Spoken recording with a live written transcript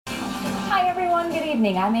Hi everyone, good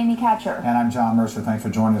evening. I'm Amy Catcher. And I'm John Mercer. Thanks for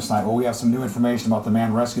joining us tonight. Well, we have some new information about the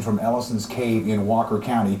man rescued from Ellison's cave in Walker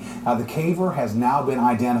County. The caver has now been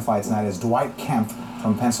identified tonight as Dwight Kempf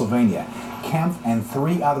from Pennsylvania. Kempf and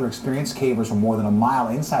 3 other experienced cavers were more than a mile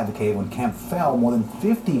inside the cave when Kempf fell more than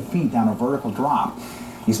 50 feet down a vertical drop.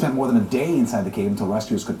 He spent more than a day inside the cave until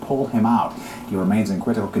rescuers could pull him out. He remains in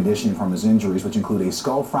critical condition from his injuries, which include a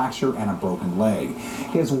skull fracture and a broken leg.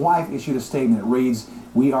 His wife issued a statement that reads,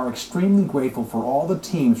 "We are extremely grateful for all the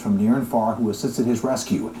teams from near and far who assisted his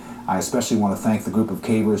rescue. I especially want to thank the group of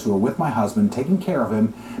cavers who were with my husband taking care of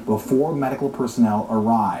him before medical personnel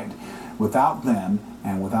arrived. Without them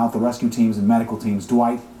and without the rescue teams and medical teams,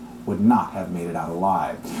 Dwight would not have made it out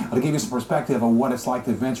alive." But to give you some perspective on what it's like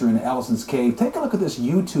to venture into Ellison's cave, take a look at this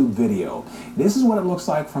YouTube video. This is what it looks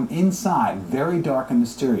like from inside, very dark and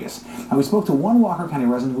mysterious. And we spoke to one Walker County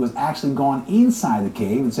resident who has actually gone inside the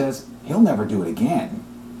cave and says he'll never do it again.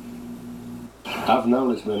 I've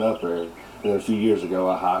known it's been up there. And a few years ago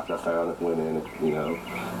I hiked, I found it, went in it,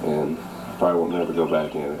 and probably won't never go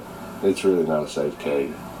back in it. It's really not a safe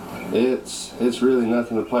cave. It's really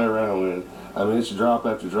nothing to play around with. I mean, it's drop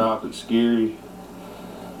after drop. It's scary.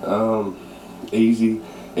 Easy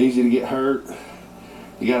to get hurt.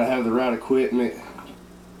 You got to have the right equipment.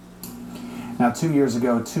 Now, 2 years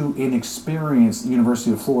ago, 2 inexperienced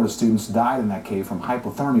University of Florida students died in that cave from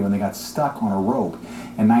hypothermia when they got stuck on a rope.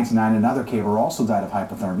 In 1999, another caver also died of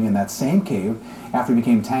hypothermia in that same cave after he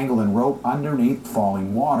became tangled in rope underneath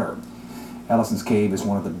falling water. Ellison's cave is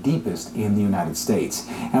one of the deepest in the United States.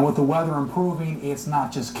 And with the weather improving, it's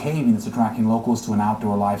not just caving that's attracting locals to an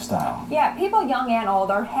outdoor lifestyle. Yeah, people young and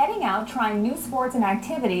old are heading out trying new sports and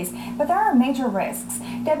activities, but there are major risks.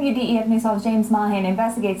 WDEF News 12's James Mahan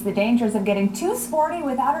investigates the dangers of getting too sporty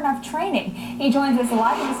without enough training. He joins us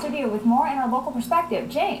live in the studio with more in our local perspective.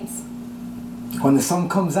 James. When the sun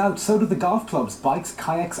comes out, so do the golf clubs, bikes,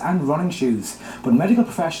 kayaks and running shoes. But medical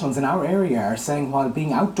professionals in our area are saying while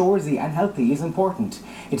being outdoorsy and healthy is important,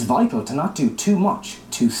 it's vital to not do too much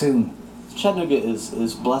too soon. Chattanooga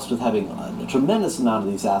is blessed with having a tremendous amount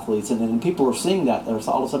of these athletes, and people are seeing that. They're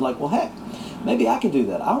all of a sudden like, well, heck, maybe I can do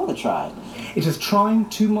that. I want to try it. It is trying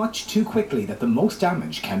too much too quickly that the most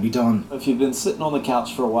damage can be done. If you've been sitting on the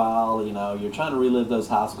couch for a while, you're trying to relive those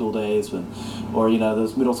high school days or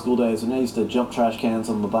those middle school days when I used to jump trash cans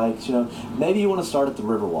on the bikes, maybe you want to start at the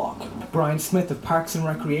Riverwalk. Brian Smith of Parks and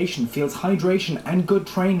Recreation feels hydration and good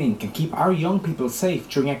training can keep our young people safe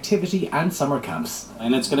during activity and summer camps.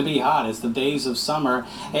 And it's going to be hot. It's the days of summer,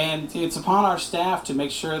 and it's upon our staff to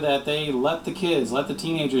make sure that they let the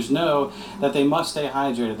teenagers know that they must stay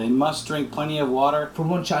hydrated. They must drink plenty of water. For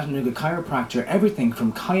one Chattanooga chiropractor, everything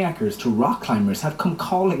from kayakers to rock climbers have come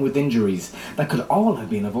calling with injuries that could all have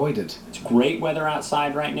been avoided. It's great weather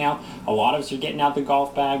outside right now. A lot of us are getting out the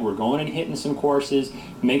golf bag. We're going and hitting some courses.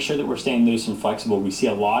 Make sure that we're staying loose and flexible. We see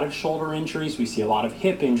a lot of shoulder injuries. We see a lot of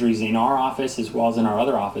hip injuries in our office as well as in our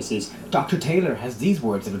other offices. Dr. Taylor has these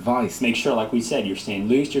words of advice. Make sure, like we said, you're staying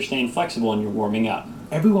loose, you're staying flexible, and you're warming up.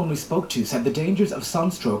 Everyone we spoke to said the dangers of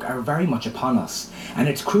sunstroke are very much upon us, and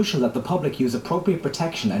it's crucial that the public use appropriate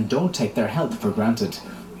protection and don't take their health for granted.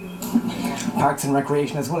 Parks and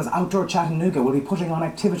Recreation as well as Outdoor Chattanooga will be putting on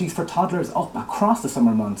activities for toddlers up across the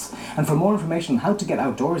summer months. And for more information on how to get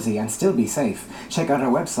outdoorsy and still be safe, check out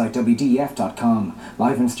our website wdef.com.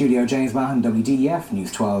 Live in studio, James Mahan, WDEF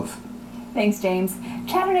News 12. Thanks, James.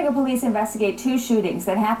 Chattanooga police investigate 2 shootings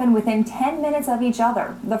that happened within 10 minutes of each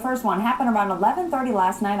other. The first one happened around 11:30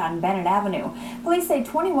 last night on Bennett Avenue. Police say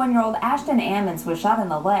 21-year-old Ashton Ammons was shot in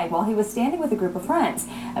the leg while he was standing with a group of friends.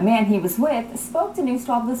 A man he was with spoke to News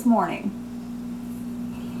 12 this morning.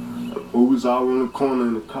 We was all in the corner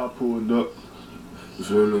and the cop pulled up. You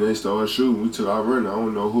feel me? They started shooting. We took our running. I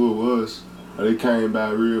don't know who it was. They came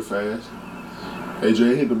by real fast.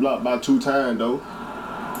 AJ hit the block by 2 times though.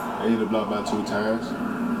 They hit the block by 2 times.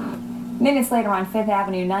 Minutes later on 5th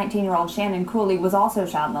Avenue, 19-year-old Shannon Cooley was also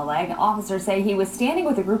shot in the leg. Officers say he was standing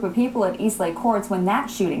with a group of people at Eastlake Courts when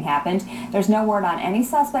that shooting happened. There's no word on any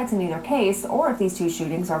suspects in either case or if these 2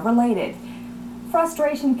 shootings are related.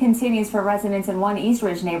 Frustration continues for residents in one East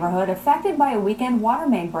Ridge neighborhood affected by a weekend water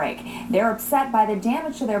main break. They're upset by the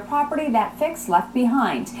damage to their property that fix left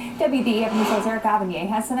behind. WDEF News' Eric Avanier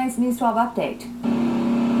has tonight's News 12 update.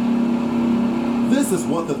 This is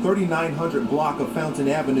what the 3900 block of Fountain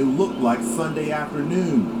Avenue looked like Sunday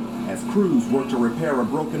afternoon as crews worked to repair a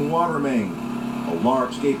broken water main. A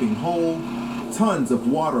large gaping hole, tons of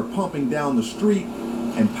water pumping down the street,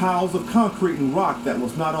 and piles of concrete and rock that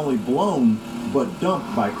was not only blown but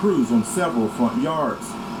dumped by crews on several front yards,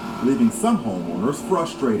 leaving some homeowners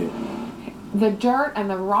frustrated. The dirt and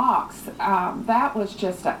the rocks, that was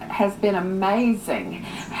just, has been amazing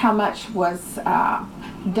how much was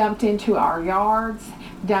dumped into our yards,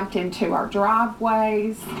 dumped into our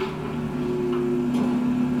driveways.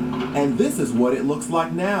 And this is what it looks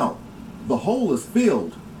like now. The hole is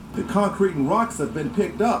filled, the concrete and rocks have been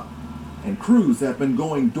picked up, and crews have been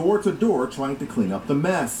going door to door trying to clean up the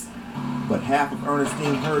mess. But half of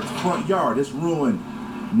Ernestine Hurd's front yard is ruined.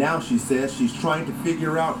 Now she says she's trying to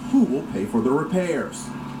figure out who will pay for the repairs.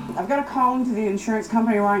 I've got to call into the insurance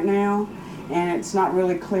company right now, and it's not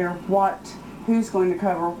really clear who's going to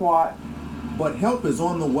cover what. But help is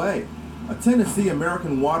on the way. A Tennessee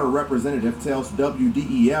American Water representative tells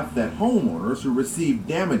WDEF that homeowners who receive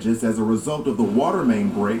damages as a result of the water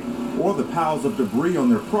main break or the piles of debris on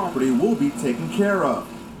their property will be taken care of.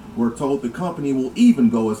 We're told the company will even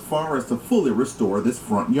go as far as to fully restore this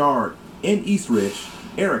front yard. In East Ridge,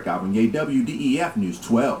 Eric Avignon, WDEF News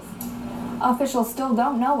 12. Officials still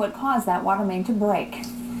don't know what caused that water main to break.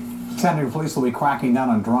 Chattanooga police will be cracking down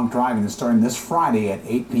on drunk driving starting this Friday at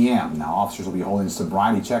 8 p.m. Now, officers will be holding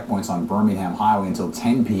sobriety checkpoints on Birmingham Highway until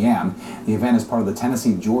 10 p.m. The event is part of the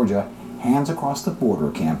Tennessee-Georgia Hands Across the Border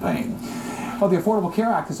campaign. Well, the Affordable Care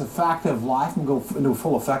Act is a fact of life and will go into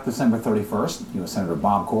full effect December 31st. U.S. Senator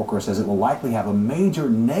Bob Corker says it will likely have a major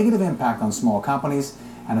negative impact on small companies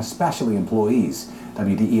and especially employees.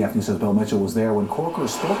 WDEF News' Bill Mitchell was there when Corker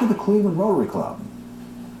spoke with the Cleveland Rotary Club.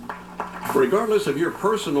 Regardless of your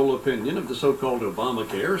personal opinion of the so-called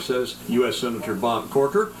Obamacare, says U.S. Senator Bob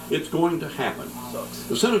Corker, it's going to happen.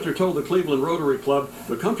 The senator told the Cleveland Rotary Club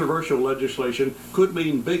the controversial legislation could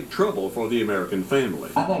mean big trouble for the American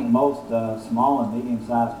family. I think most small and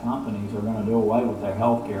medium-sized companies are going to do away with their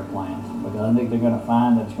health care plans because I think they're going to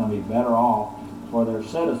find that it's going to be better off for their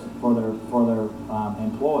citizens, for their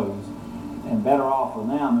employees, and better off for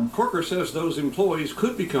them. Corker says those employees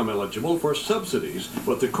could become eligible for subsidies,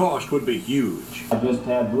 but the cost would be huge. I just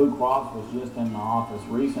had Blue Cross was just in my office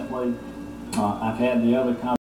recently. I've had the other company